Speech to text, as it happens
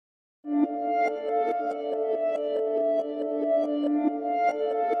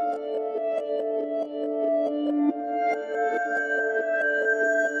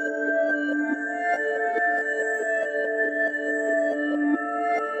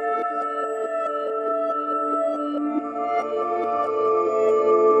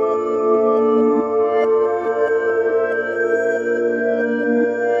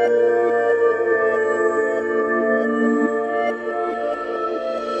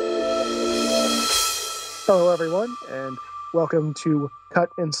Hello, everyone, and welcome to Cut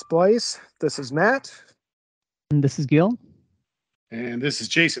and Splice. This is Matt. And this is Gil. And this is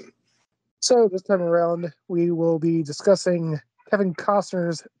Jason. So, this time around, we will be discussing Kevin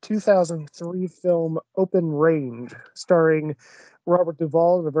Costner's 2003 film Open Range, starring Robert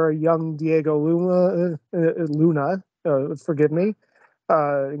Duvall and a very young Diego Luna, forgive me,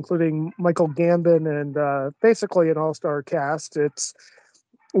 including Michael Gambon and basically an all-star cast. It's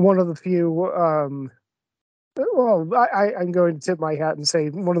one of the few I'm going to tip my hat and say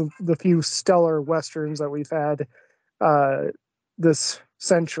one of the few stellar westerns that we've had this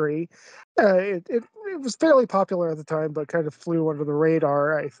century. It was fairly popular at the time, but kind of flew under the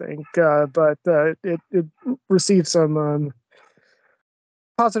radar, I think. But it received some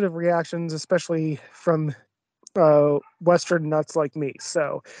positive reactions, especially from Western nuts like me.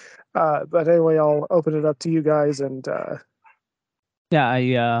 So, but anyway, I'll open it up to you guys and.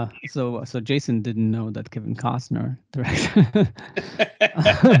 Yeah, so Jason didn't know that Kevin Costner directed.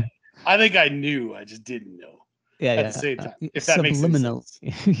 I think I knew, I just didn't know. Yeah, at the same time, if that subliminal,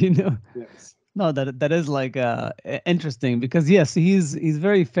 makes sense. Yes. No, that is like interesting because yes, he's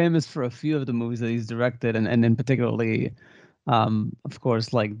very famous for a few of the movies that he's directed, and in particularly, of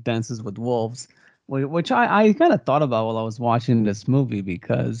course, like Dances with Wolves, which I kind of thought about while I was watching this movie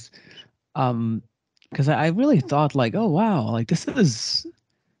because I really thought like, oh wow, like this is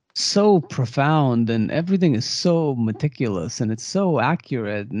so profound and everything is so meticulous and it's so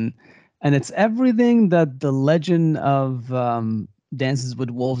accurate and it's everything that the legend of Dances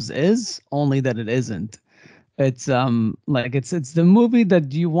with Wolves is, only that it isn't. It's like it's the movie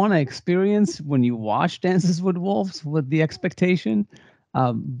that you want to experience when you watch Dances with Wolves with the expectation,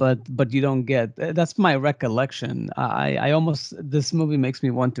 but you don't get. That's my recollection. I almost, this movie makes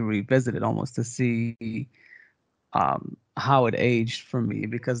me want to revisit it almost to see how it aged for me,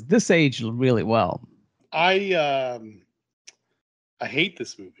 because this aged really well. I hate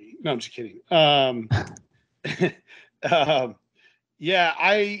this movie. No, I'm just kidding. Yeah,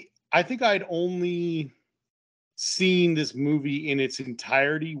 I think I'd only seen this movie in its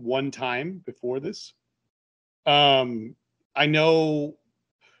entirety one time before this. I know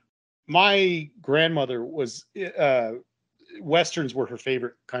my grandmother was Westerns were her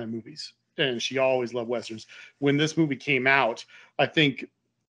favorite kind of movies, and she always loved Westerns. When this movie came out, I think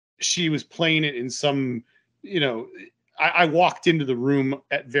she was playing it in some, I walked into the room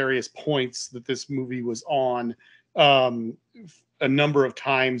at various points that this movie was on, a number of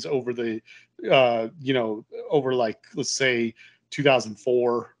times over the, over like, let's say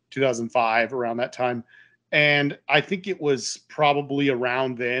 2004, 2005, around that time. And I think it was probably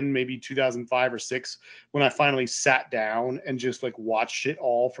around then, maybe 2005 or 6, when I finally sat down and just like watched it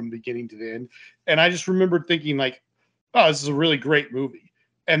all from beginning to the end. And I just remembered thinking like, oh, this is a really great movie.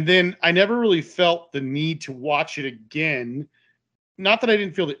 And then I never really felt the need to watch it again. Not that I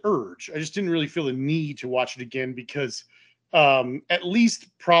didn't feel the urge. I just didn't really feel the need to watch it again because at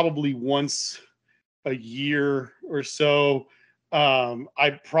least probably once a year or so,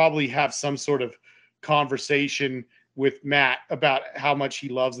 I probably have some sort of conversation with Matt about how much he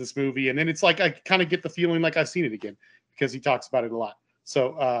loves this movie. And then it's like I kind of get the feeling like I've seen it again because he talks about it a lot.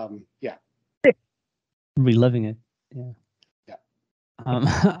 So, yeah. Reliving it. Yeah. Yeah.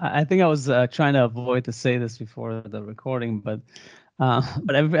 I think I was trying to avoid to say this before the recording, but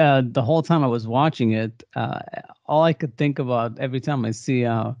the whole time I was watching it, all I could think about every time I see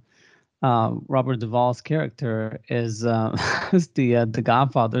Robert Duvall's character is is the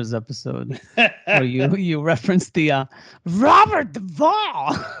Godfather's episode where you reference the Robert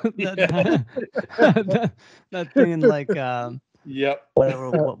Duvall that thing like yep, whatever,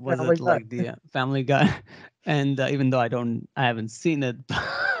 what was it, like the Family Guy, and even though I haven't seen it,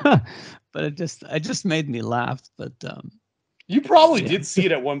 but it just made me laugh. But you probably did see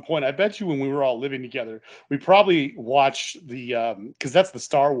it at one point. I bet you when we were all living together, we probably watched the because that's the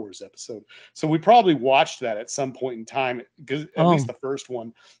Star Wars episode. So we probably watched that at some point in time, because at least the first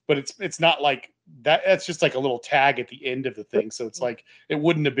one. But it's not like that. That's just like a little tag at the end of the thing. So it's like it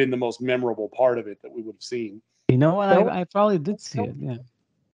wouldn't have been the most memorable part of it that we would have seen. You know what? I probably did see it. Yeah.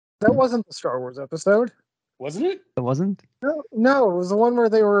 That wasn't the Star Wars episode. Wasn't it? It wasn't? No, it was the one where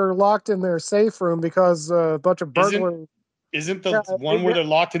they were locked in their safe room because a bunch of burglars. Isn't the one where they're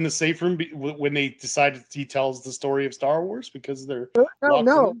locked in the safe room when they decided he tells the story of Star Wars because they're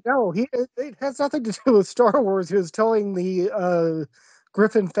no. It has nothing to do with Star Wars. He was telling the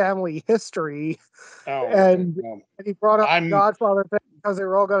Griffin family history, and he brought up the Godfather thing because they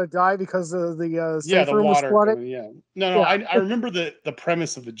were all going to die because of the safe room was flooded. I remember the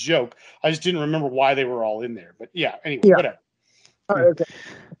premise of the joke. I just didn't remember why they were all in there. But anyway, whatever. Okay.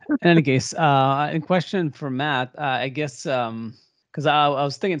 In any case, a question for Matt. I guess because I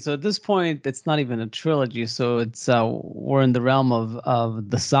was thinking, so at this point, it's not even a trilogy, so it's we're in the realm of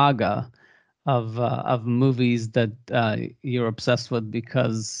the saga of movies that you're obsessed with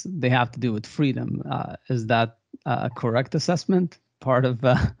because they have to do with freedom. Is that a correct assessment? Part of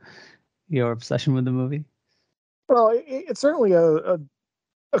your obsession with the movie? Well, it's certainly a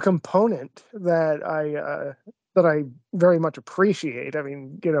component that I very much appreciate. I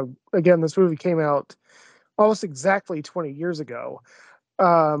mean, again, this movie came out almost exactly 20 years ago.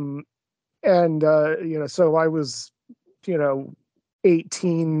 And so I was,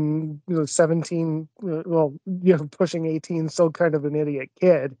 18, 17, well, pushing 18, still kind of an idiot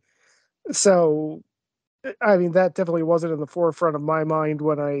kid. So, I mean, that definitely wasn't in the forefront of my mind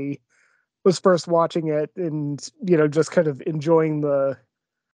when I was first watching it, and just kind of enjoying the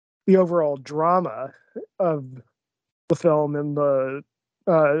overall drama of the film. And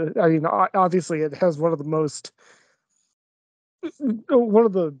I mean, obviously it has one of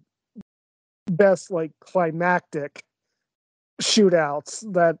the best, like, climactic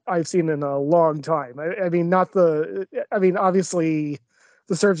shootouts that I've seen in a long time. I mean, obviously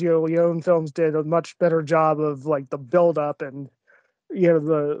the Sergio Leone films did a much better job of, like, the build up and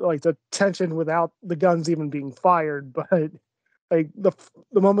the tension without the guns even being fired. But like the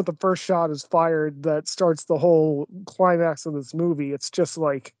moment the first shot is fired, that starts the whole climax of this movie. It's just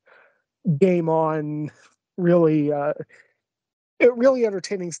like game on. Really, really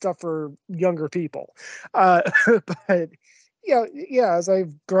entertaining stuff for younger people. But yeah, as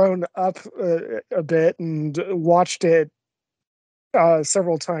I've grown up a bit and watched it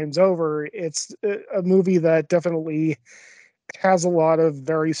several times over, it's a movie that definitely has a lot of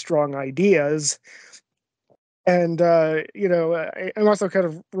very strong ideas. And I'm also kind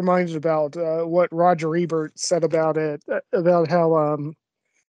of reminded about what Roger Ebert said about it, about how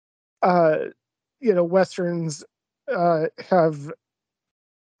westerns have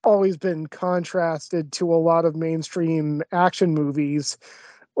always been contrasted to a lot of mainstream action movies,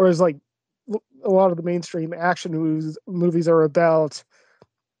 whereas, like, a lot of the mainstream action movies are about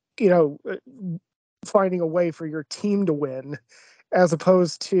you know finding a way for your team to win, as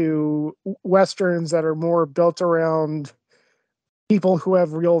opposed to westerns that are more built around people who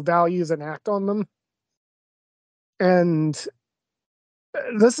have real values and act on them. And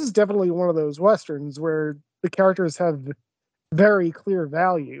this is definitely one of those westerns where the characters have very clear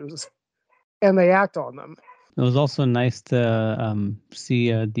values and they act on them. It was also nice to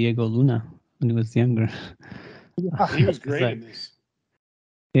see Diego Luna when he was younger. He was great in this.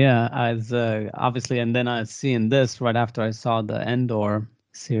 Yeah, as obviously, and then I seeing this right after I saw the Endor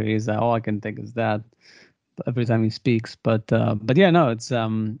series. All I can think is that every time he speaks. But yeah, no, it's a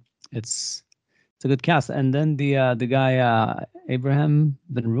good cast. And then the guy Abraham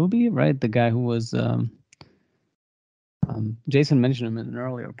Ben-Ruby, right? The guy who was Jason mentioned him in an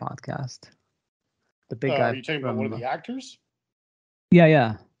earlier podcast. The big guy. Are you talking about one of the actors?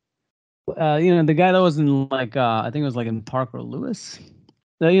 Yeah. The guy that was in, like, I think it was like in Parker Lewis.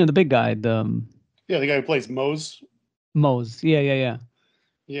 The big guy. The guy who plays Mose. Mose. Yeah.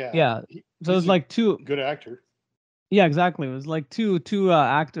 So it was like two good actor. Yeah, exactly. It was like two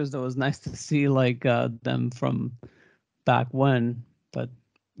actors that was nice to see, like, them from back when. But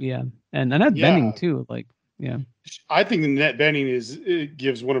yeah, and Annette Bening too. Like, yeah, I think Annette Bening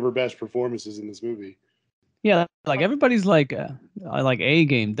gives one of her best performances in this movie. Yeah, like everybody's like A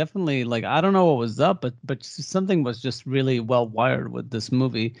game. Definitely, like, I don't know what was up, but something was just really well wired with this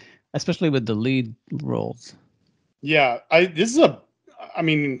movie, especially with the lead roles. Yeah, I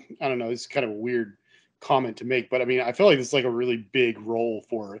mean, I don't know, it's kind of a weird comment to make, but I mean, I feel like it's like a really big role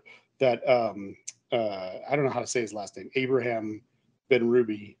for that. I don't know how to say his last name, Abraham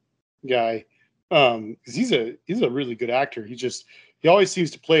Ben-Ruby guy. Because he's a really good actor. He always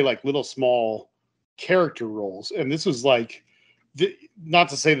seems to play like little small character roles, and this was like, not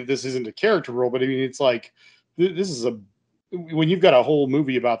to say that this isn't a character role, but I mean, it's like this is when you've got a whole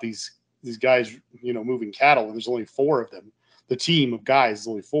movie about these guys, moving cattle, and there's only 4 of them. The team of guys is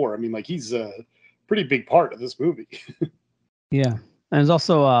only 4. I mean, like, he's a pretty big part of this movie. Yeah, and there's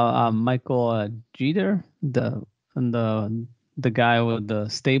also Michael Jeter, the guy with the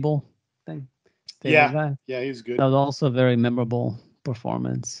stable thing. Guy. Yeah, he's good. That was also a very memorable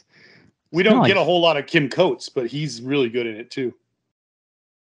performance. We don't get a whole lot of Kim Coates, but he's really good in it too.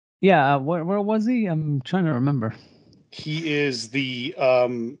 Yeah, where was he? I'm trying to remember. He is the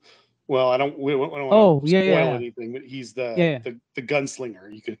well, I don't want to spoil anything, but he's the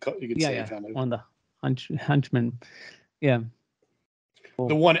gunslinger. You could say kind of on the henchman. Yeah.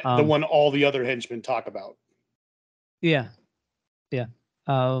 The one all the other henchmen talk about. Yeah.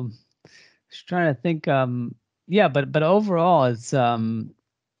 Just trying to think. Yeah, but overall, it's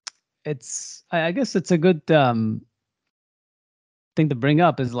I guess it's a good thing to bring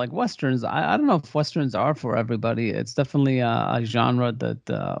up is like westerns. I don't know if westerns are for everybody. It's definitely a genre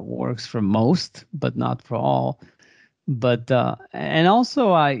that works for most, but not for all. But and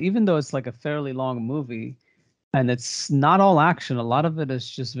also, even though it's like a fairly long movie, and it's not all action, a lot of it is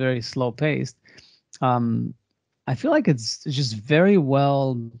just very slow paced. Um, I feel like it's just very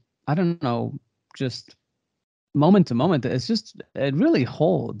well. I don't know, just moment to moment. It really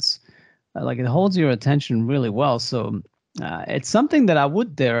holds. Like it holds your attention really well. So it's something that I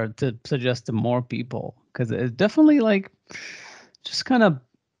would dare to suggest to more people because it definitely like just kind of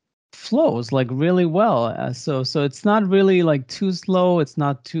flows like really well. So it's not really like too slow. It's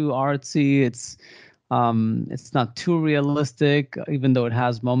not too artsy. It's not too realistic, even though it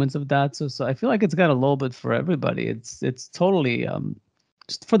has moments of that. So I feel like it's got a little bit for everybody. It's totally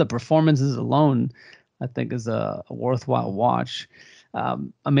just for the performances alone, I think is a worthwhile watch. I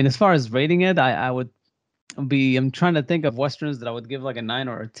mean, as far as rating it, I would I'm trying to think of westerns that I would give like a 9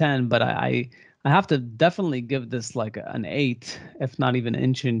 or a 10, but I have to definitely give this like an 8, if not even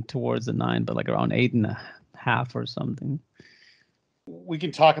inching towards a 9, but like around 8.5 or something. We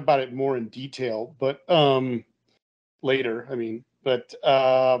can talk about it more in detail, but later. I mean, but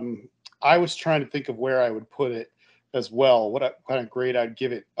I was trying to think of where I would put it as well. What kind of grade I'd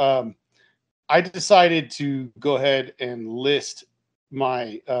give it. I decided to go ahead and list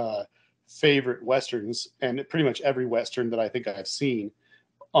my favorite westerns and pretty much every western that I think I've seen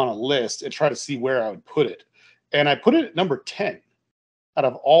on a list and try to see where I would put it. And I put it at number 10 out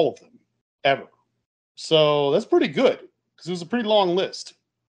of all of them ever. So that's pretty good because it was a pretty long list.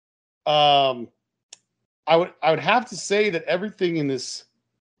 Um, I would have to say that everything in this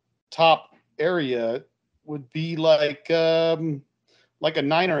top area would be like a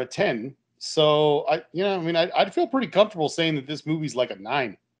 9 or a 10. So I'd feel pretty comfortable saying that this movie's like a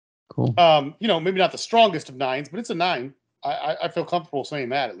 9. Cool. Maybe not the strongest of 9s, but it's a 9. I feel comfortable saying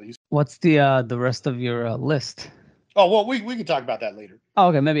that at least. What's the rest of your list? Oh well, we can talk about that later. Oh,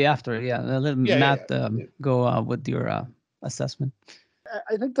 okay, maybe after. Yeah, let Matt Yeah. go with your assessment.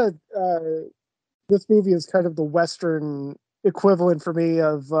 I think that this movie is kind of the Western equivalent for me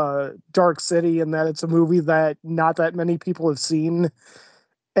of Dark City, in that it's a movie that not that many people have seen.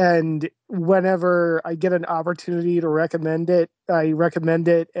 And whenever I get an opportunity to recommend it, I recommend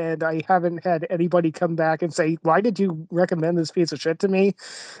it. And I haven't had anybody come back and say, "Why did you recommend this piece of shit to me?"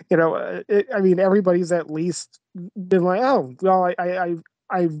 I mean, everybody's at least been like, "Oh, well,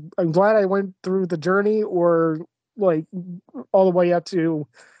 I'm glad I went through the journey," or like all the way up to,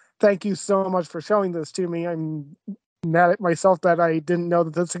 "Thank you so much for showing this to me. I'm mad at myself that I didn't know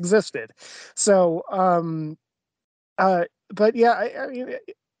that this existed." So, but yeah, I mean,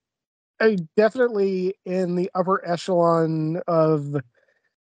 I definitely in the upper echelon of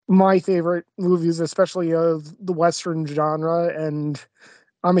my favorite movies, especially of the Western genre, and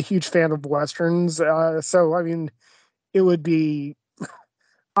I'm a huge fan of Westerns. So, I mean, it would be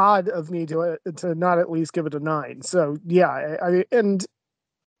odd of me to not at least give it a 9. So, yeah, I mean,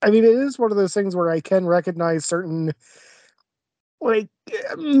 it is one of those things where I can recognize certain, like,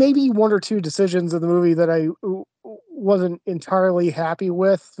 maybe one or two decisions in the movie that I wasn't entirely happy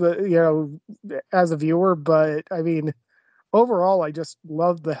with, as a viewer. But I mean, overall, I just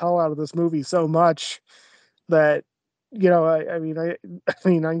loved the hell out of this movie so much that, I mean,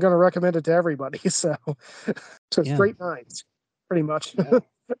 I'm going to recommend it to everybody. So Yeah. straight 9s, pretty much. Yeah.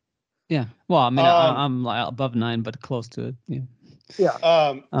 Yeah. Well, I mean, I'm like above 9, but close to it. Yeah.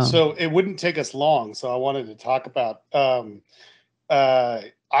 Yeah. So it wouldn't take us long. So I wanted to talk about.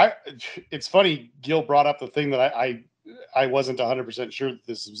 I. It's funny. Gil brought up the thing that I wasn't 100% sure that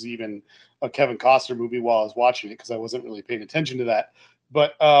this was even a Kevin Costner movie while I was watching it because I wasn't really paying attention to that.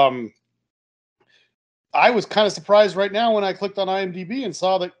 But I was kind of surprised right now when I clicked on IMDb and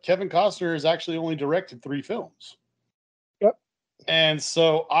saw that Kevin Costner has actually only directed 3 films. Yep. And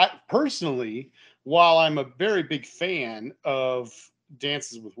so I personally, while I'm a very big fan of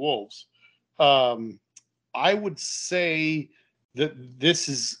Dances with Wolves, I would say that this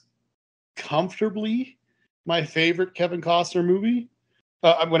is comfortably my favorite Kevin Costner movie.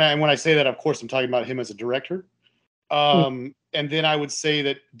 When I say that, of course, I'm talking about him as a director. And then I would say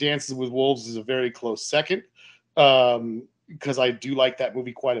that Dances with Wolves is a very close second, because I do like that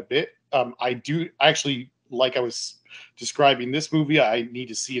movie quite a bit. I do actually, like I was describing this movie, I need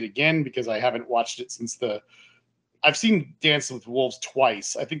to see it again because I haven't watched it since I've seen Dances with Wolves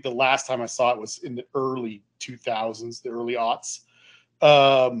twice. I think the last time I saw it was in the early 2000s, the early aughts.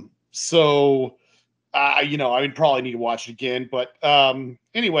 So I would probably need to watch it again. But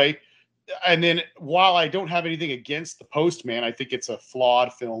anyway, and then while I don't have anything against The Postman, I think it's a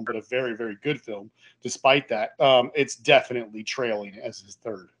flawed film, but a very, very good film. Despite that, it's definitely trailing as his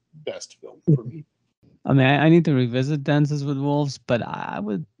third best film for me. I mean, I need to revisit Dances with Wolves, but I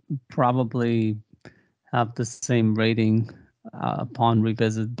would probably have the same rating upon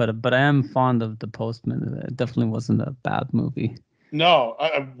revisit. But I am fond of The Postman. It definitely wasn't a bad movie. No,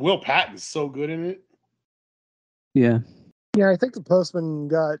 Will Patton's so good in it. Yeah. Yeah, I think The Postman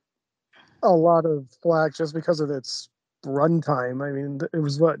got a lot of flack just because of its runtime. I mean, it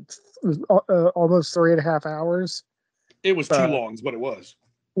was almost 3.5 hours. It was too long, is what it was.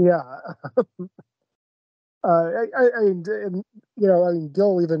 Yeah.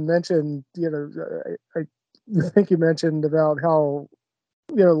 Gil even mentioned, I think you mentioned about how,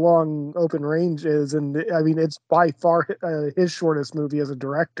 long Open Range is, and I mean, it's by far his shortest movie as a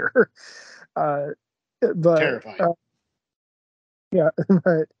director. But Terrifying. yeah,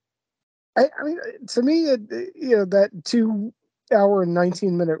 but I mean, to me, that 2 hour and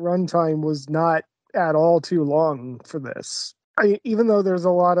 19-minute runtime was not at all too long for this. Even though there's a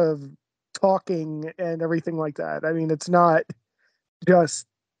lot of talking and everything like that. I mean, it's not just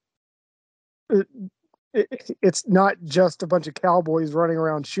it's not just a bunch of cowboys running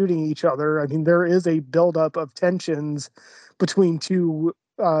around shooting each other. I mean, there is a buildup of tensions between two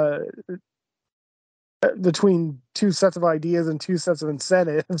sets of ideas and two sets of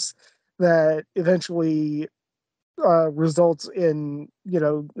incentives that eventually results in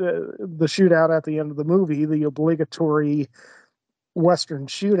the shootout at the end of the movie, the obligatory Western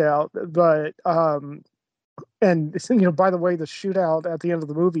shootout. But and by the way, the shootout at the end of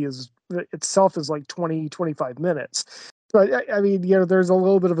the movie is like 20-25 minutes. But I mean, there's a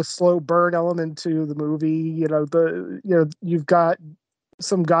little bit of a slow burn element to the movie. You've got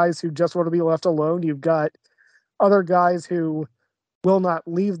some guys who just want to be left alone. You've got other guys who will not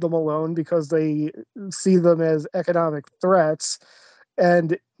leave them alone because they see them as economic threats.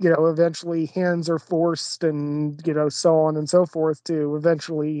 And, eventually hands are forced and, so on and so forth to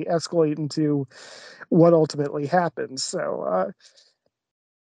eventually escalate into what ultimately happens. So,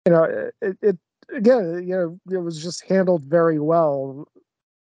 it again, it was just handled very well,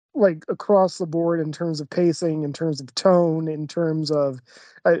 like across the board in terms of pacing, in terms of tone, in terms of,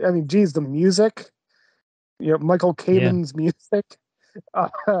 I mean, geez, the music, Michael Kamen's music,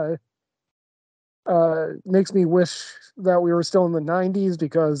 makes me wish that we were still in the 90s,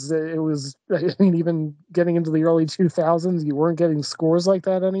 because it was, I mean, even getting into the early 2000s, you weren't getting scores like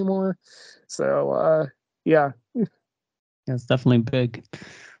that anymore. So, yeah. It's definitely big.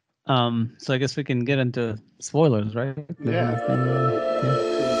 So I guess we can get into spoilers, right? Yeah.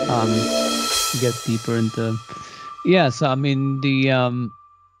 Get deeper into. Yeah. So I mean,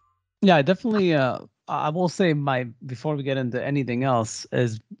 I definitely. I will say before we get into anything else,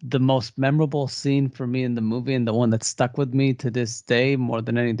 is the most memorable scene for me in the movie, and the one that stuck with me to this day more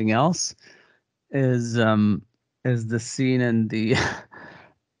than anything else, is the scene in the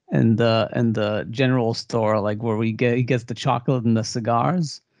in the general store, like where he gets the chocolate and the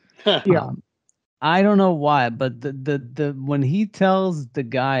cigars. Yeah. I don't know why, but the when he tells the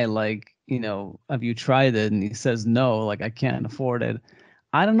guy, like, have you tried it? And he says no, like, I can't afford it.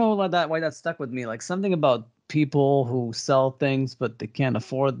 I don't know why that stuck with me. Like, something about people who sell things but they can't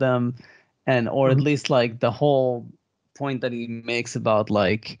afford them, or at least like the whole point that he makes about,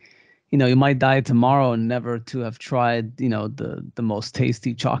 like, you might die tomorrow and never to have tried, the most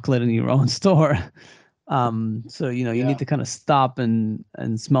tasty chocolate in your own store. So you need to kind of stop and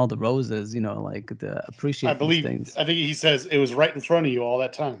smell the roses, like to appreciate these things. I think he says it was right in front of you all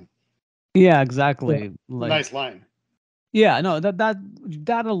that time. Yeah, exactly. Yeah. Like, Nice line. Yeah, no, that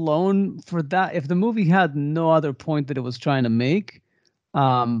alone, for that, if the movie had no other point that it was trying to make,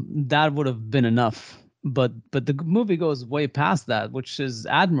 that would have been enough. But the movie goes way past that, which is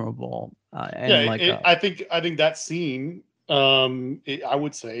admirable. I think that scene, I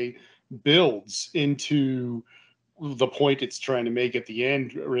would say, builds into the point it's trying to make at the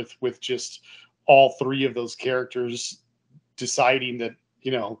end, with just all three of those characters deciding that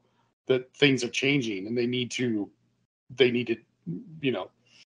that things are changing, and they need to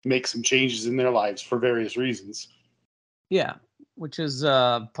make some changes in their lives for various reasons. Yeah, which is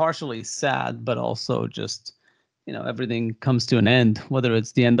partially sad, but also just, everything comes to an end, whether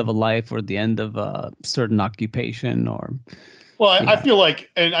it's the end of a life or the end of a certain occupation, or. Well, I feel like,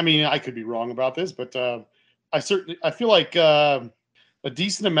 and I mean, I could be wrong about this, but I feel like a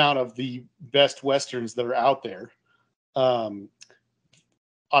decent amount of the best Westerns that are out there,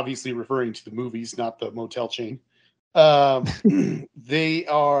 obviously referring to the movies, not the motel chain, they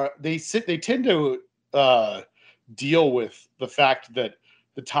tend to deal with the fact that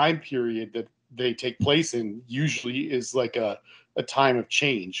the time period that they take place in usually is like a time of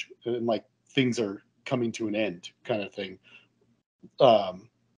change, and like things are coming to an end kind of thing,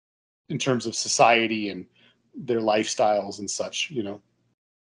 in terms of society and their lifestyles and such, you know.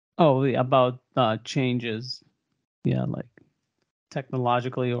 Oh, about changes, yeah, like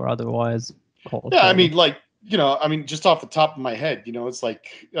technologically or otherwise, Yeah, I culturally. mean, like, you know, I mean, just off the top of my head, you know, it's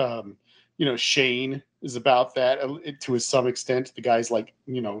like, you know, Shane is about that to some extent. The guy's like,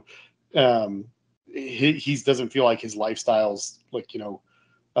 you know, he doesn't feel like his lifestyle's like, you know,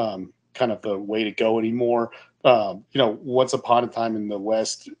 kind of the way to go anymore. You know, Once Upon a Time in the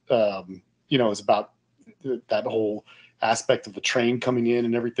West, you know, is about that whole aspect of the train coming in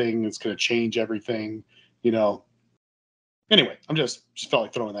and everything. It's going to change everything, you know. Anyway, I'm just felt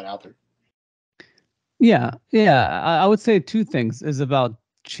like throwing that out there. Yeah, yeah. I would say two things is about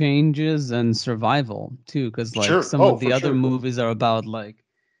changes and survival too, because like Sure. some Oh, of the for other sure. movies are about like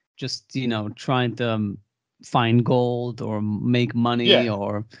just trying to find gold or make money, Yeah.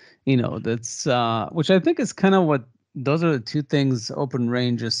 or that's which I think is kind of what those are the two things Open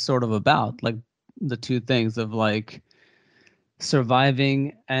Range is sort of about, like the two things of like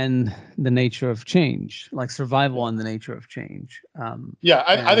surviving and the nature of change, like survival Yeah. and the nature of change. Yeah,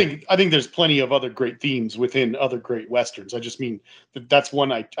 And I think there's plenty of other great themes within other great westerns. I just mean that's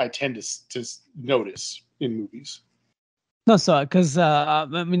one I tend to notice in movies. No, so because I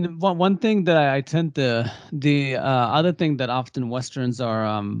mean, one thing that I tend to the other thing that often westerns are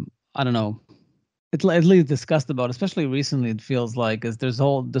I don't know, it's at least discussed about, especially recently. It feels like is there's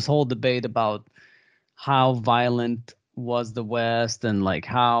this whole debate about how violent was the West and like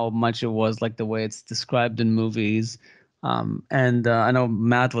how much it was like the way it's described in movies. And I know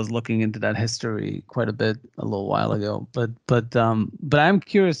Matt was looking into that history quite a bit a little while ago, but I'm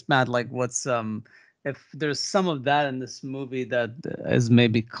curious, Matt, like what's if there's some of that in this movie that is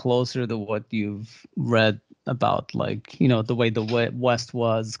maybe closer to what you've read about, like the way the West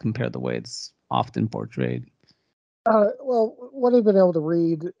was compared to the way it's often portrayed. Well, what I've been able to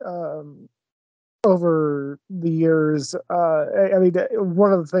read over the years, I mean,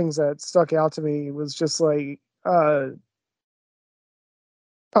 one of the things that stuck out to me was just like that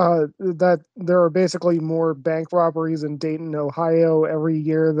there are basically more bank robberies in Dayton, Ohio every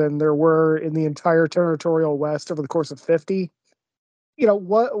year than there were in the entire territorial West over the course of 50.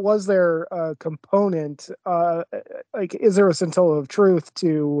 What was there a component, like, is there a scintilla of truth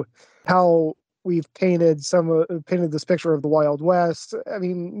to how we've painted this picture of the Wild West? I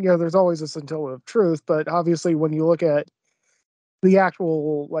mean, there's always a scintilla of truth, but obviously when you look at the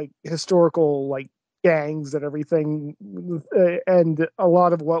actual like historical like gangs and everything, and a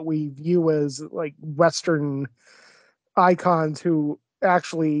lot of what we view as like Western icons who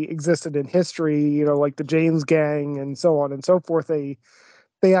actually existed in history, like the James Gang and so on and so forth, they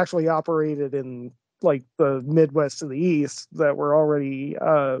actually operated in like the Midwest to the East that were already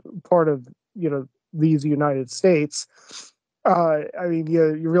part of these United States. I mean,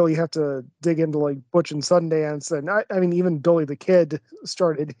 you really have to dig into like Butch and Sundance, and I mean even Billy the Kid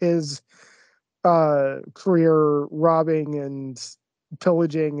started his career robbing and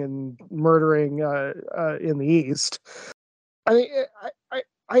pillaging and murdering in the East. I mean,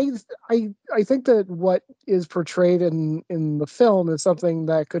 I think that what is portrayed in the film is something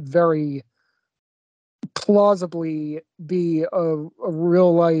that could very plausibly be a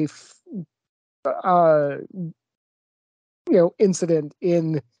real life uh incident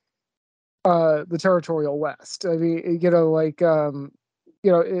in the territorial West. I mean, like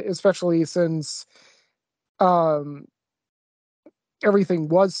especially since um everything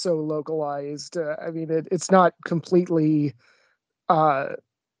was so localized. I mean, it's not completely uh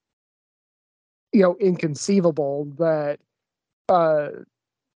inconceivable that uh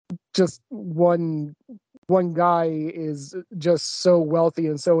just one guy is just so wealthy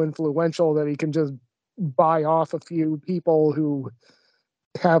and so influential that he can just buy off a few people who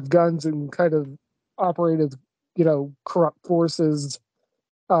have guns and kind of operate as corrupt forces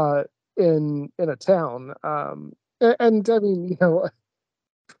uh in a town. And I mean,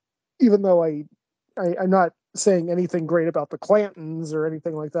 even though I'm not saying anything great about the Clantons or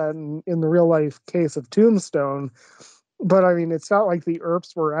anything like that in the real life case of Tombstone, but I mean, it's not like the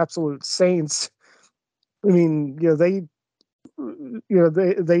Earps were absolute saints. I mean, they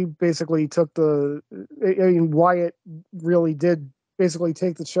basically took I mean, Wyatt really did basically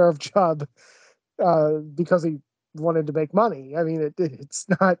take the sheriff job because he wanted to make money. I mean, it's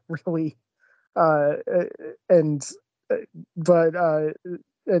not really, uh, and but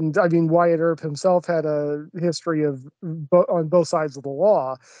and I mean, Wyatt Earp himself had a history of on both sides of the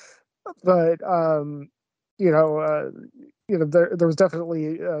law. but there was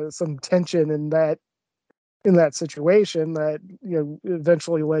definitely some tension in that situation that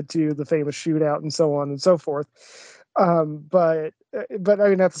eventually led to the famous shootout and so on and so forth. But I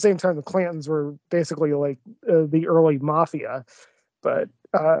mean, at the same time, the Clantons were basically like the early mafia, but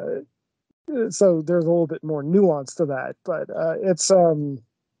so there's a little bit more nuance to that. But it's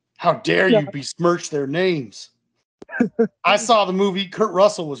How dare yeah. you besmirch their names? I saw the movie. Kurt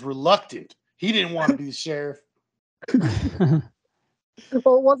Russell was reluctant. He didn't want to be the sheriff. Well,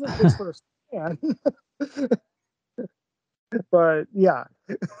 it wasn't his first man. But yeah,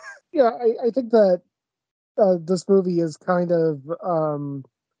 I think that this movie is kind of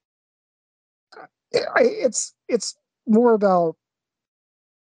it's more about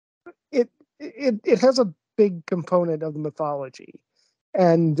it. It has a big component of the mythology,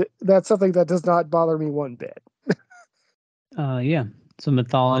 and that's something that does not bother me one bit. Yeah. So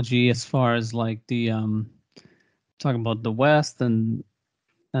mythology, as far as like the talking about the West and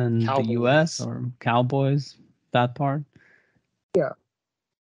the U.S. Cowboys. or cowboys, that part. Yeah.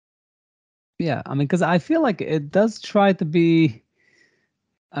 Yeah, I mean, because I feel like it does try to be,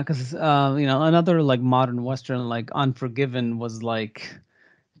 because another like modern Western like Unforgiven was like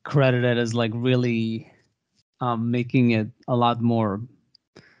credited as like really making it a lot more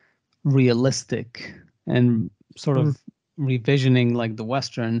realistic and sort Mm. of revisioning like the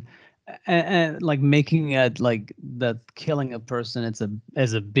Western, and like making it like that killing a person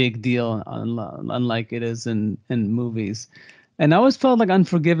is a big deal, unlike it is in movies. And I always felt like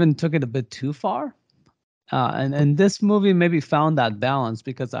Unforgiven took it a bit too far. And this movie maybe found that balance,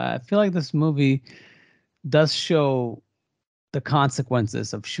 because I feel like this movie does show the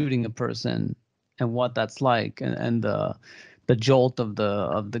consequences of shooting a person and what that's like, and the jolt of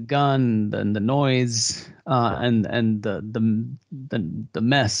the gun and the noise, and the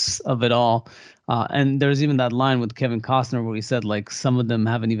mess of it all. And there's even that line with Kevin Costner where he said like some of them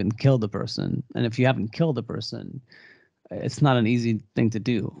haven't even killed a person, and if you haven't killed a person, it's not an easy thing to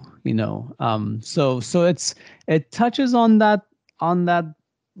do, so it touches on that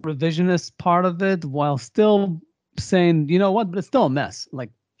revisionist part of it, while still saying, you know what, but it's still a mess. Like,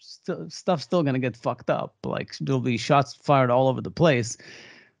 stuff's still gonna get fucked up. Like, there'll be shots fired all over the place,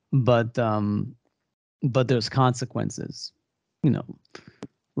 but there's consequences, you know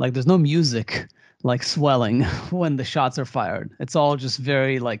like there's no music like swelling when the shots are fired. It's all just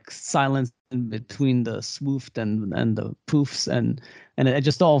very like silence in between the swooped and the poofs, and it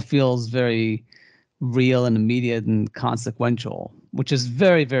just all feels very real and immediate and consequential, which is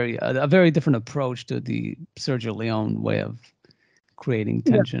very, very a very different approach to the Sergio Leone way of creating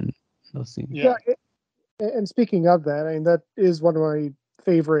Yeah. tension. Those scenes. Yeah. And speaking of that, I mean, that is one of my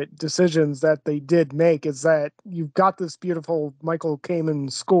favorite decisions that they did make, is that you've got this beautiful Michael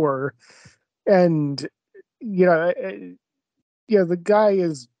Kamen score, and the guy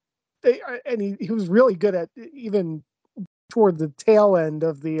is, and he was really good at, even toward the tail end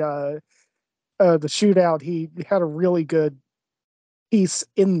of the shootout, he had a really good piece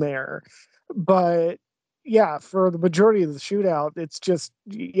in there. But yeah, for the majority of the shootout, it's just,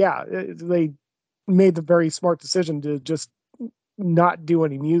 they made the very smart decision to just not do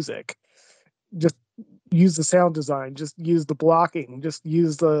any music, just use the sound design, just use the blocking, just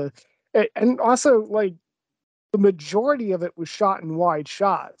use and also, like, the majority of it was shot in wide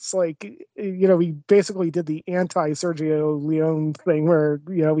shots. Like, he basically did the anti Sergio Leone thing where,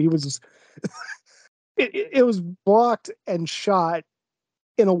 he was, it was blocked and shot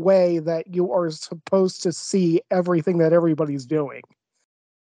in a way that you are supposed to see everything that everybody's doing.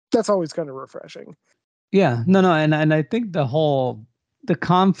 That's always kind of refreshing. Yeah, no, and I think the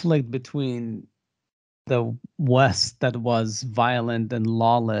conflict between the West that was violent and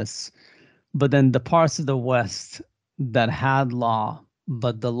lawless, but then the parts of the West that had law,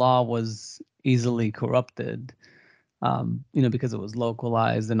 but the law was easily corrupted, because it was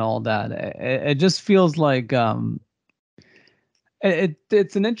localized and all that. It just feels like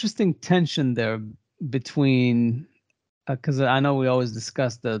it's an interesting tension there between, because I know we always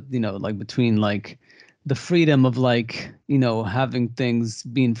discuss the, like between like the freedom of like, having things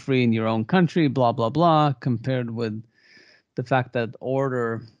being free in your own country, blah, blah, blah, compared with the fact that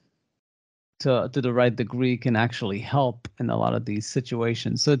order to the right degree can actually help in a lot of these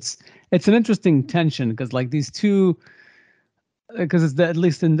situations. So it's an interesting tension, because like these two, because at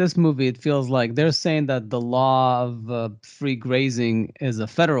least in this movie it feels like they're saying that the law of free grazing is a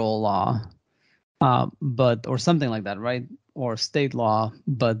federal law, but or something like that, right? Or state law,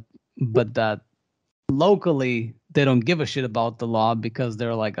 but that locally they don't give a shit about the law because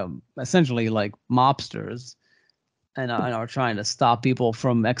they're like essentially like mobsters, and are trying to stop people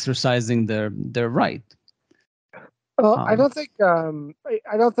from exercising their right. Well, I don't think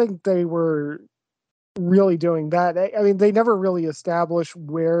I don't think they were really doing that. I mean, they never really established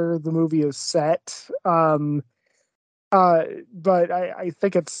where the movie is set. But I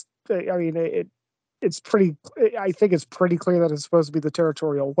think it's. I mean, it's pretty. I think it's pretty clear that it's supposed to be the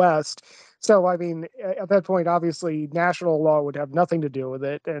territorial West. So, I mean, at that point, obviously, national law would have nothing to do with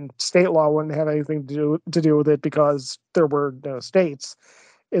it, and state law wouldn't have anything to do with it because there were no states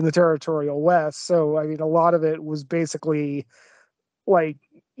in the territorial West. So, I mean, a lot of it was basically like,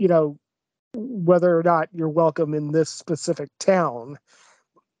 you know, whether or not you're welcome in this specific town,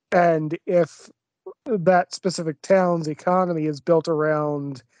 and if that specific town's economy is built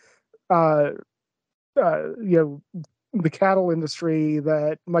around, uh, you know, the cattle industry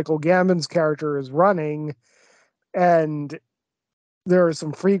that Michael Gambon's character is running, and there are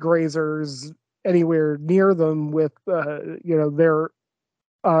some free grazers anywhere near them with, you know, their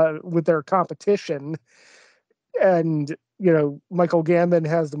with their competition, and you know, Michael Gambon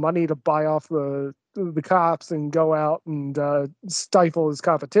has the money to buy off the cops and go out and stifle his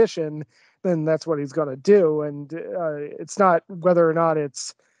competition, then that's what he's going to do. And it's not whether or not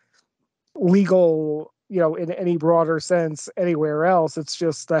it's legal, you know, in any broader sense anywhere else. It's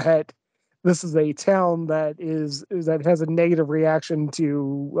just that this is a town that has a negative reaction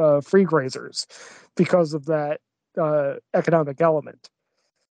to free grazers because of that economic element.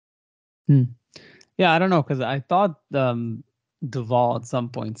 Yeah, I don't know, because I thought Duvall at some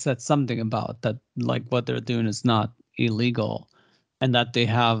point said something about that, like what they're doing is not illegal, and that they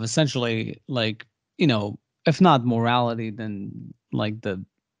have essentially, like, you know, if not morality, then like the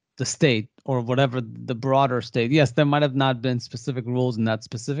state or whatever, the broader state. Yes, there might have not been specific rules in that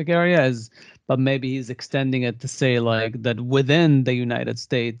specific area, but maybe he's extending it to say like that within the United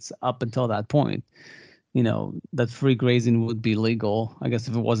States up until that point, you know, that free grazing would be legal, I guess,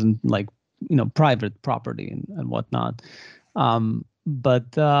 if it wasn't like, you know, private property and whatnot.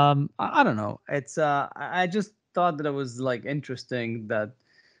 But I don't know. It's I just thought that it was like interesting that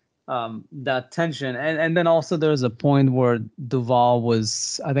that tension, and then also there's a point where Duval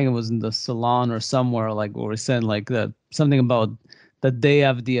was, I think it was in the salon or somewhere, like where he said like that something about that they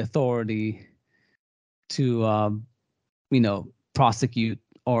have the authority to you know, prosecute,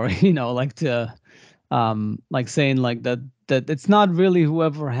 or you know, like to like saying like that it's not really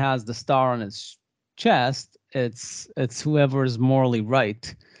whoever has the star on its chest, it's whoever is morally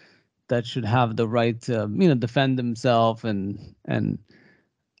right that should have the right to, you know, defend himself and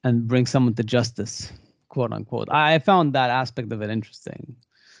bring someone to justice, quote unquote. I found that aspect of it interesting.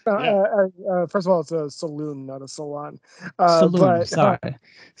 First of all, it's a saloon, not a salon. Saloon, But sorry. yeah,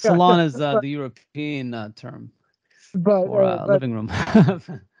 Salon is the European term for but living room.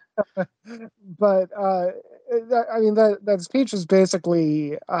 but I mean that speech is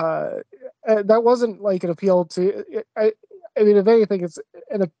basically that wasn't like an appeal to. I mean, if anything, it's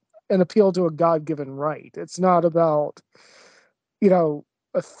an appeal to a God-given right. It's not about, you know,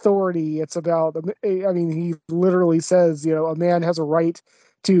 authority. It's about, I mean, he literally says, you know, a man has a right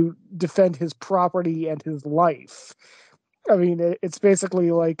to defend his property and his life. I mean, it's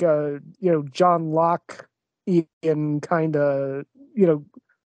basically like a, you know, John Locke in kind of, you know,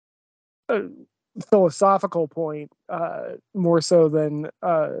 a philosophical point, more so than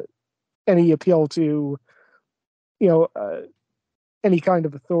any appeal to, you know, any kind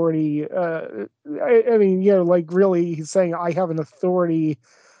of authority. I mean, you know, like really, he's saying I have an authority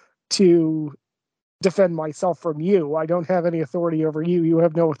to defend myself from you. I don't have any authority over you. You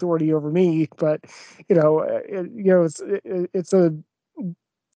have no authority over me. But you know, you know, it's a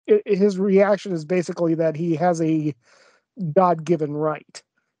his reaction is basically that he has a God-given right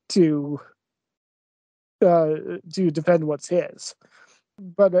to defend what's his.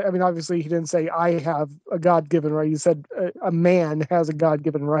 But I mean, obviously, he didn't say I have a God-given right. He said a man has a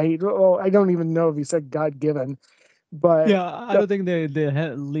God-given right. Well, I don't even know if he said God-given, but Yeah, I don't think they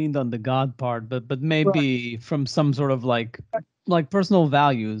leaned on the God part, but right, maybe from some sort of like personal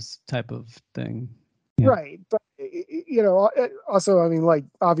values type of thing. Yeah. right. But you know, also, I mean, like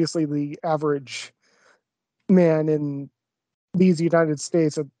obviously, the man in these United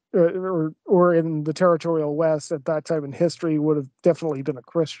States, or in the territorial West at that time in history, would have definitely been a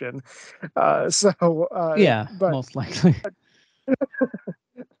Christian. Yeah, But most likely.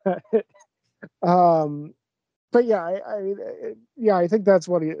 um, but yeah, yeah, I think that's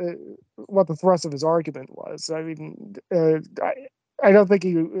what the thrust of his argument was. I mean, I don't think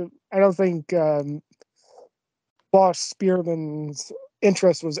I don't think Bosch Spearman's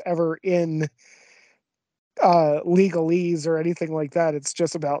interest was ever in legalese or anything like that. It's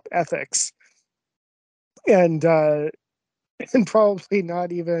just about ethics. and probably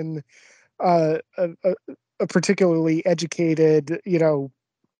not even a particularly educated,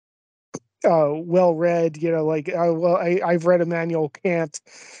 well-read, like I've read Immanuel Kant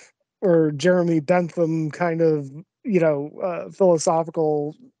or Jeremy Bentham kind of,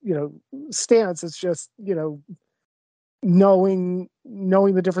 philosophical, stance. It's just, knowing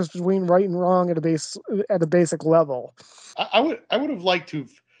the difference between right and wrong at a basic level. I would have liked to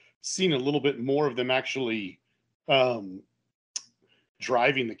have seen a little bit more of them actually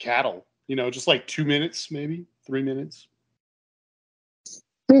driving the cattle. Just like 2 minutes, maybe 3 minutes.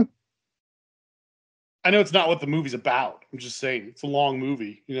 I know it's not what the movie's about. I'm just saying it's a long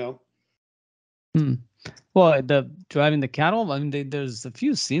movie. Well, the driving the cattle. I mean, there's a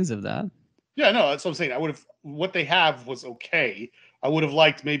few scenes of that. Yeah, no, that's what I'm saying. I would have what they have was okay. I would have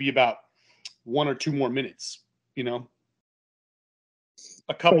liked maybe about 1 or 2 more minutes. A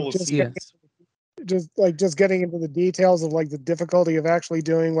couple of scenes. Just getting into the details of like the difficulty of actually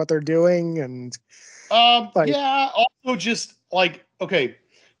doing what they're doing, and yeah. Also, just like okay,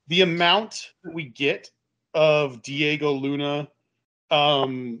 the amount that we get of Diego Luna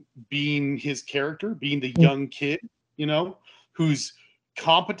being his character, being the young kid, who's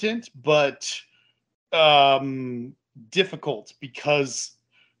competent but difficult because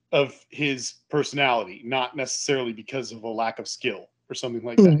of his personality, not necessarily because of a lack of skill or something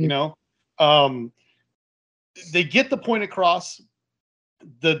like that. They get the point across.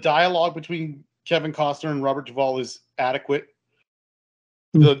 The dialogue between Kevin Costner and Robert Duvall is adequate.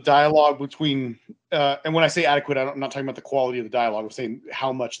 The dialogue between, and when I say adequate, I'm not talking about the quality of the dialogue. I'm saying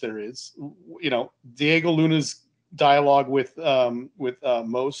how much there is. Diego Luna's dialogue with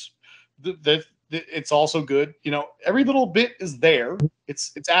Mos, it's also good. Every little bit is there.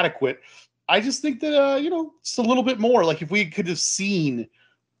 It's adequate. I just think that just a little bit more. Like if we could have seen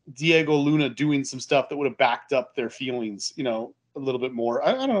Diego Luna doing some stuff that would have backed up their feelings, a little bit more.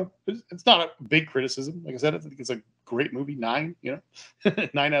 I don't know. It's not a big criticism. Like I said, I think it's a great movie. 9,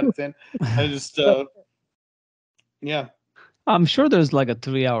 9 out of 10. I just, yeah. I'm sure there's like a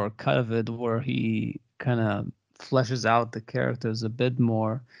 3-hour cut of it where he kind of fleshes out the characters a bit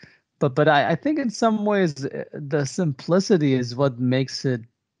more. But I think in some ways the simplicity is what makes it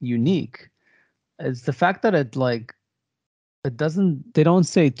unique. It's the fact that they don't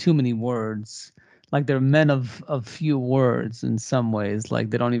say too many words. Like they're men of few words in some ways. Like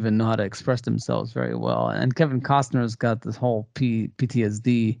they don't even know how to express themselves very well. And Kevin Costner's got this whole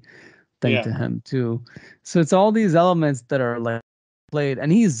PTSD thing to him too. So it's all these elements that are like played,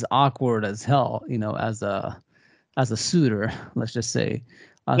 and he's awkward as hell, as a suitor, let's just say.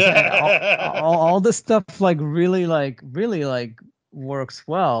 All this stuff really works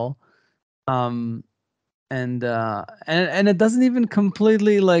well. And it doesn't even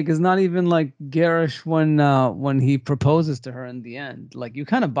completely is not even garish when he proposes to her in the end. Like you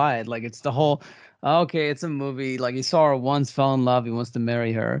kind of buy it. Like it's the whole okay, it's a movie. Like he saw her once, fell in love, he wants to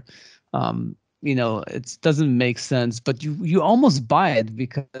marry her. It doesn't make sense, but you almost buy it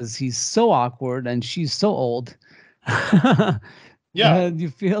because he's so awkward and she's so old. Yeah. You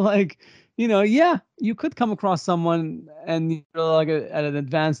feel like you could come across someone and you're like at an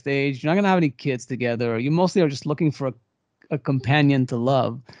advanced age. You're not gonna have any kids together. You mostly are just looking for a companion to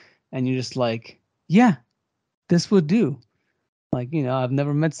love, and you're just like, yeah, this would do. Like I've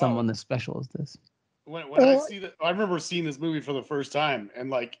never met someone as special as this. When I see that, I remember seeing this movie for the first time, and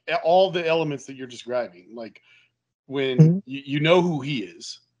like all the elements that you're describing, like when you know who he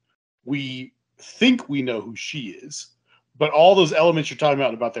is, we think we know who she is. But all those elements you're talking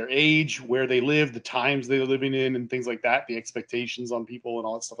about their age, where they live, the times they're living in, and things like that, the expectations on people and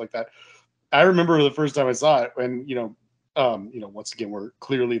all that stuff like that. I remember the first time I saw it, and once again, we're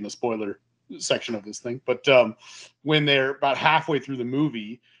clearly in the spoiler section of this thing, but when they're about halfway through the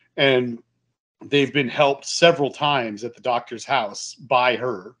movie and they've been helped several times at the doctor's house by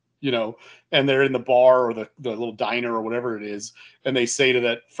her, and they're in the bar or the little diner or whatever it is, and they say to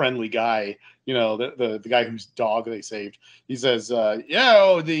that friendly guy, the guy whose dog they saved, he says, our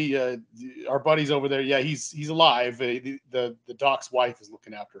buddy's over there. Yeah, he's alive. The doc's wife is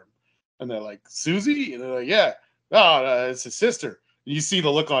looking after him. And they're like, Susie? And they're like, yeah. Oh, it's his sister. And you see the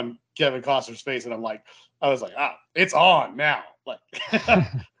look on Kevin Costner's face, and I was like, it's on now. Like,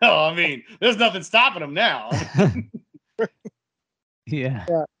 I mean, there's nothing stopping him now. Yeah.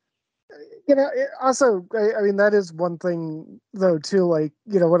 Also, I mean, that is one thing though too. Like,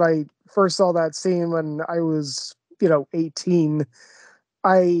 when I first saw that scene when I was 18,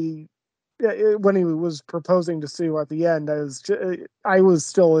 when he was proposing to Sue at the end, I was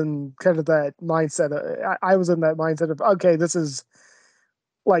still in kind of that mindset. I was in that mindset of, okay, this is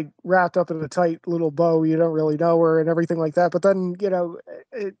like wrapped up in a tight little bow. You don't really know her and everything like that. But then,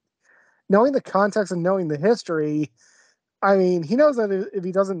 knowing the context and knowing the history, I mean, he knows that if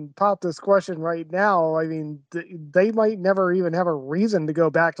he doesn't pop this question right now, I mean, they might never even have a reason to go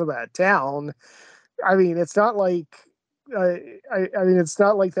back to that town. I mean, it's not like, I mean, it's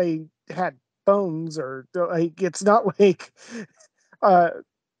not like they had phones or like, it's not like, uh,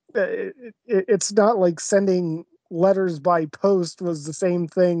 it's not like sending letters by post was the same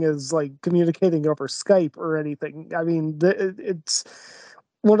thing as like communicating over Skype or anything. I mean, it's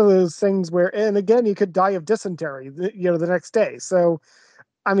one of those things where, and again, you could die of dysentery, the next day. So,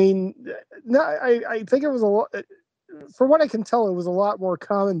 I mean, no, I think it was a lot. For what I can tell, it was a lot more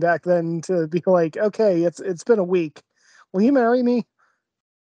common back then to be like, okay, it's been a week. Will you marry me?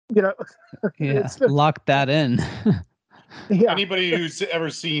 You know, Yeah, it's been, lock that in. yeah, Anybody who's ever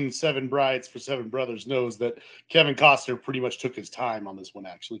seen Seven Brides for Seven Brothers knows that Kevin Costner pretty much took his time on this one,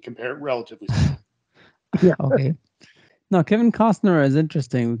 actually, compared relatively. yeah. Okay. No, Kevin Costner is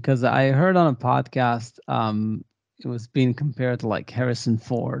interesting because I heard on a podcast, it was being compared to like Harrison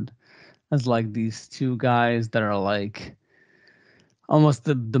Ford as like these two guys that are like almost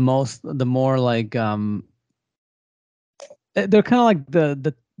the more like they're kind of like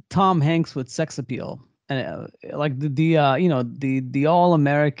the Tom Hanks with sex appeal, and like the all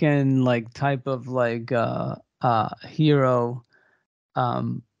American like type of like hero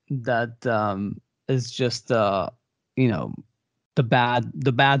that is just you know the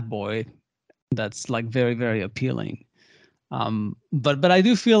bad boy that's like very very appealing. But I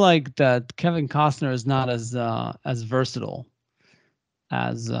do feel like that Kevin Costner is not as versatile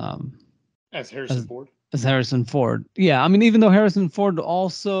as As Harrison as Ford. as Harrison Ford. Yeah, I mean, even though Harrison Ford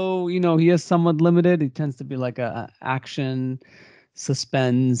also, he is somewhat limited. He tends to be like a action,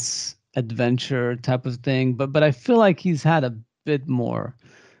 suspense, adventure type of thing. But I feel like he's had a bit more,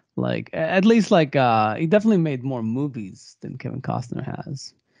 like at least like he definitely made more movies than Kevin Costner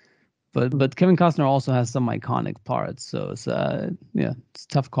has. But Kevin Costner also has some iconic parts, so it's yeah, it's a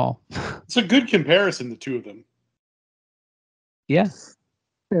tough call. It's a good comparison, the two of them. Yeah.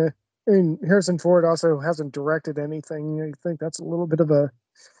 Yeah. I mean, Harrison Ford also hasn't directed anything. I think that's a little bit of a,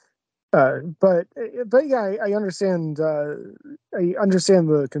 but yeah, I understand. I understand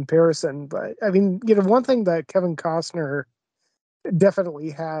the comparison, but I mean, one thing that Kevin Costner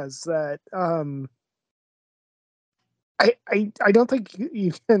definitely has that I don't think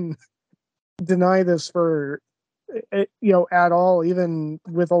you can deny this for at all, even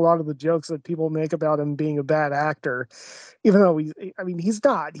with a lot of the jokes that people make about him being a bad actor, even though he's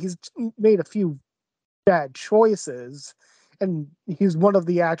not. He's made a few bad choices, and he's one of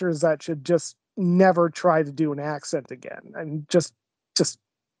the actors that should just never try to do an accent again, and just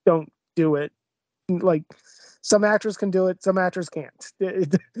don't do it. Like, some actors can do it, some actors can't.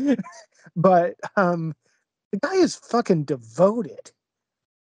 But the guy is fucking devoted.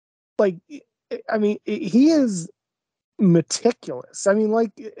 Like, I mean, he is meticulous. I mean,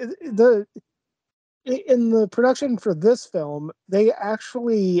 like, the in the production for this film, they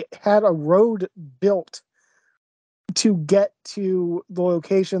actually had a road built to get to the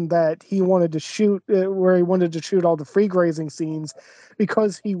location that he wanted to shoot, where he wanted to shoot all the free grazing scenes,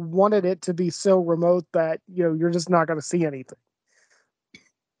 because he wanted it to be so remote that you're just not going to see anything.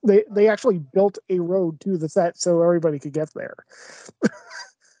 They actually built a road to the set so everybody could get there.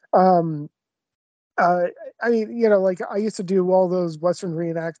 um, uh, I mean, like, I used to do all those Western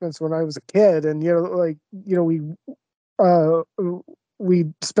reenactments when I was a kid, and uh, we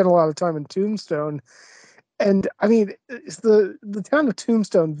spent a lot of time in Tombstone. And I mean, it's the town of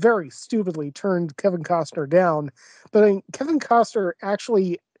Tombstone very stupidly turned Kevin Costner down, but I mean, Kevin Costner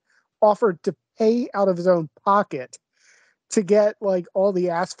actually offered to pay out of his own pocket to get like all the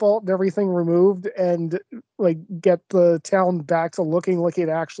asphalt and everything removed, and like get the town back to looking like it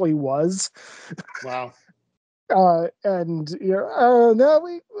actually was. Wow. And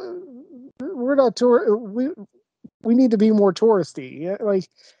no, we're not we need to be more touristy. Like,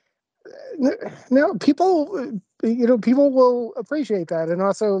 no, people will appreciate that. And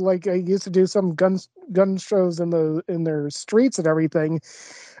also, like, I used to do some gun shows in their streets and everything.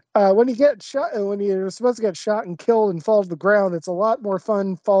 When you get shot, when you're supposed to get shot and killed and fall to the ground, it's a lot more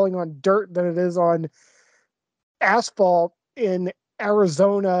fun falling on dirt than it is on asphalt in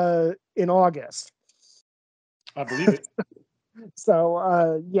Arizona in August. I believe it.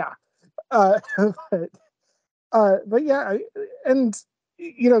 So yeah, but yeah, and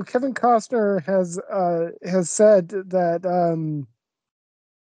Kevin Costner has said that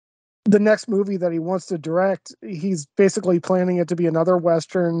the next movie that he wants to direct, he's basically planning it to be another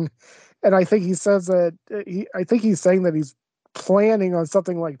Western, and I think he says that I think he's saying that he's planning on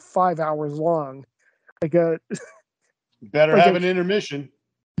something like 5 hours long. Like Better like have a- an intermission.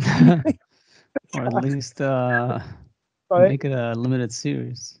 Or at least but make it a limited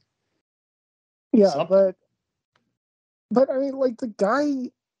series. yeah, Something. but I mean, like, the guy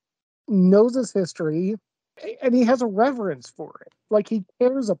knows his history and he has a reverence for it. Like, he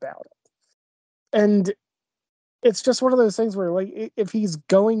cares about it. And it's just one of those things where, like, if he's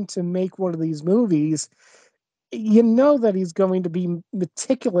going to make one of these movies, you know that he's going to be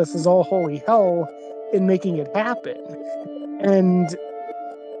meticulous as all holy hell in making it happen. And,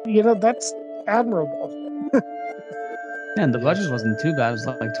 you know, that's admirable. Yeah, and the budget Yes. wasn't too bad. It was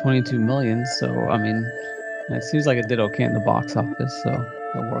like 22 million. So I mean, it seems like it did okay in the box office. So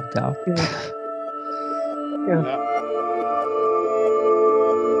it worked out. Yeah. Yeah.